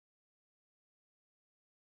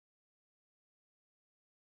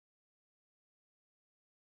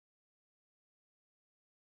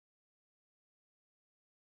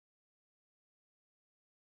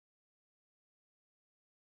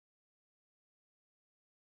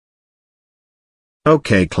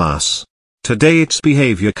Okay class. Today it's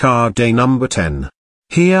behavior card day number 10.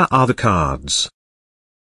 Here are the cards.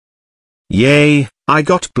 Yay, I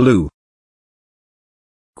got blue.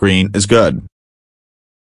 Green is good.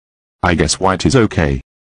 I guess white is okay.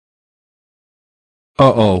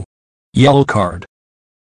 Uh-oh. Yellow card.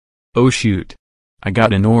 Oh shoot. I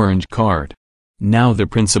got an orange card. Now the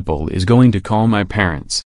principal is going to call my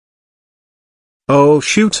parents. Oh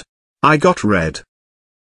shoot. I got red.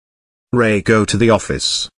 Ray, go to the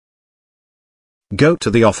office. Go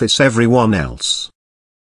to the office everyone else.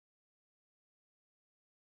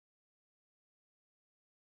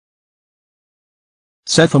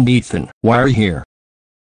 Seth and Ethan, why are you here?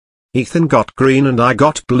 Ethan got green and I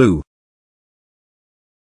got blue.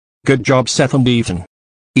 Good job, Seth and Ethan.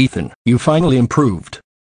 Ethan, you finally improved.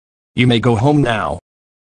 You may go home now.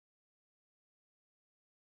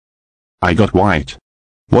 I got white.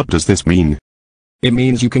 What does this mean? It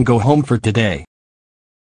means you can go home for today.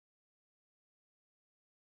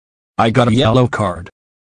 I got a yellow card.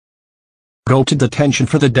 Go to detention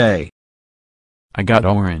for the day. I got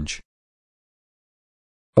orange.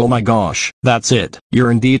 Oh my gosh, that's it.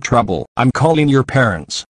 You're in deep trouble. I'm calling your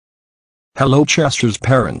parents. Hello, Chester's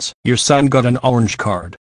parents. Your son got an orange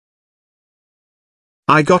card.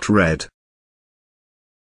 I got red.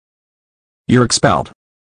 You're expelled.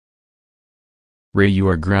 Ray, you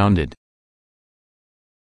are grounded.